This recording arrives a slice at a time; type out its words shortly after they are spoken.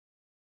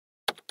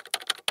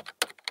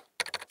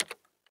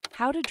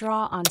How to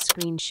draw on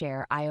screen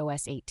share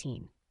iOS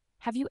 18.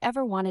 Have you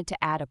ever wanted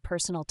to add a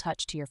personal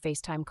touch to your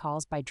FaceTime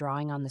calls by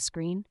drawing on the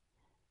screen?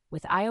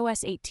 With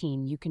iOS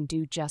 18, you can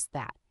do just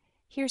that.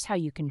 Here's how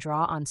you can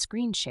draw on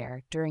screen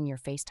share during your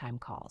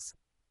FaceTime calls.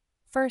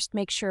 First,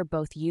 make sure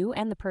both you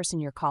and the person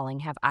you're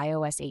calling have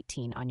iOS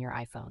 18 on your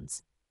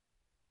iPhones.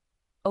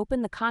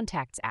 Open the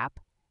Contacts app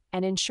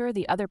and ensure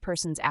the other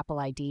person's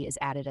Apple ID is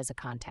added as a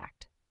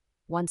contact.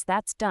 Once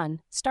that's done,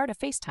 start a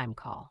FaceTime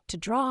call. To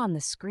draw on the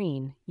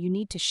screen, you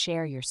need to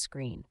share your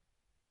screen.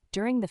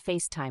 During the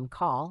FaceTime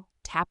call,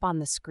 tap on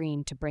the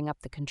screen to bring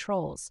up the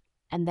controls,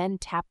 and then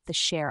tap the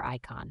share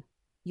icon.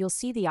 You'll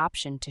see the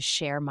option to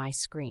share my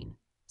screen.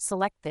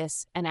 Select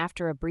this, and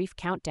after a brief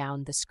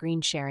countdown, the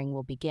screen sharing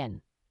will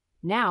begin.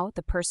 Now,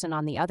 the person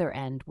on the other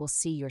end will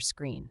see your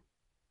screen.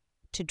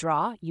 To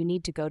draw, you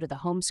need to go to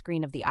the home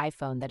screen of the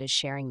iPhone that is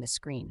sharing the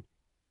screen.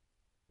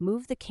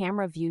 Move the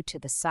camera view to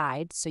the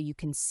side so you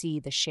can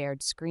see the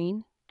shared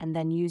screen, and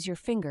then use your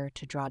finger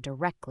to draw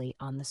directly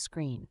on the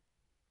screen.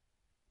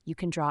 You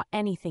can draw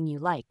anything you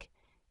like,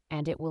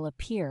 and it will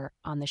appear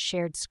on the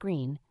shared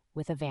screen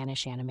with a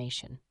vanish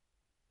animation.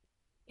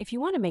 If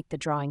you want to make the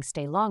drawing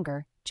stay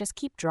longer, just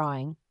keep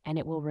drawing and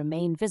it will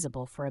remain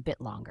visible for a bit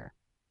longer.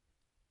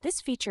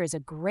 This feature is a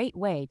great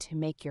way to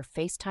make your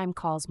FaceTime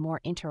calls more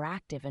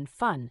interactive and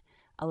fun,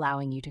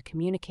 allowing you to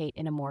communicate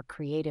in a more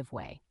creative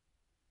way.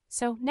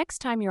 So next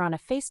time you're on a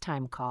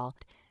FaceTime call,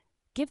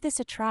 give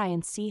this a try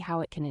and see how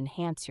it can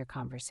enhance your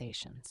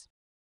conversations.